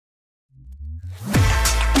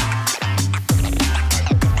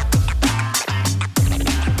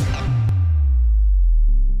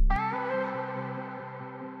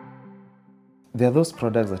There are those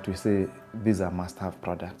products that we say these are must-have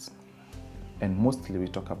products. And mostly we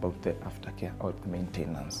talk about the aftercare or the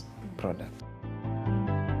maintenance product.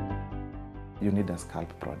 You need a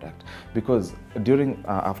scalp product because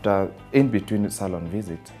in between salon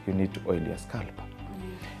visits, you need to oil your scalp.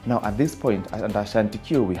 Now at this point, at Ashanti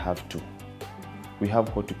Q, we have two. We have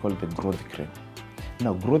what we call the growth cream.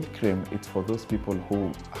 Now growth cream, it's for those people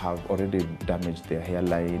who have already damaged their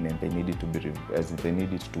hairline and they need it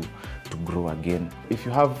to grow again. If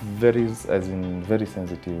you have very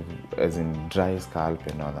sensitive, dry scalp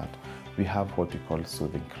and all that, we have what we call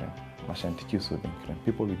soothing cream. Ashanti Q soothing cream.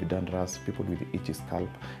 People with dandruff, people with itchy scalp,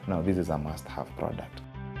 now this is a must-have product.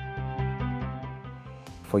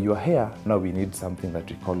 For your hair, now we need something that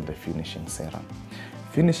we call the finishing serum.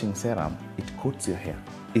 Finishing serum, it coats your hair.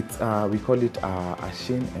 We call it a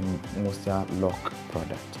sheen and moisture lock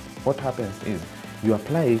product. What happens is, you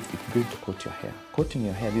apply it, it's going to coat your hair. Coating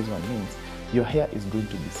your hair, this one means your hair is going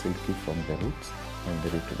to be silky from the roots and the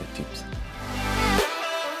root to the tips.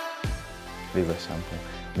 There's a shampoo.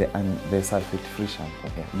 The sulfate-free shampoo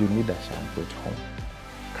here. You need a shampoo at home.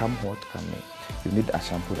 Come what, come may. You need a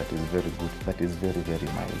shampoo that is very good, that is very, very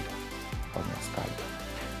mild on your scalp.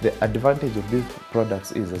 The advantage of these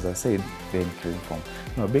products is, as I said, they're in cream form.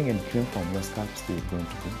 Now, being in cream form, your scalp still is going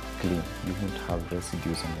to be clean. You won't have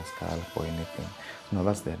residues on your scalp or anything. Now,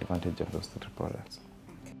 that's the advantage of those three products.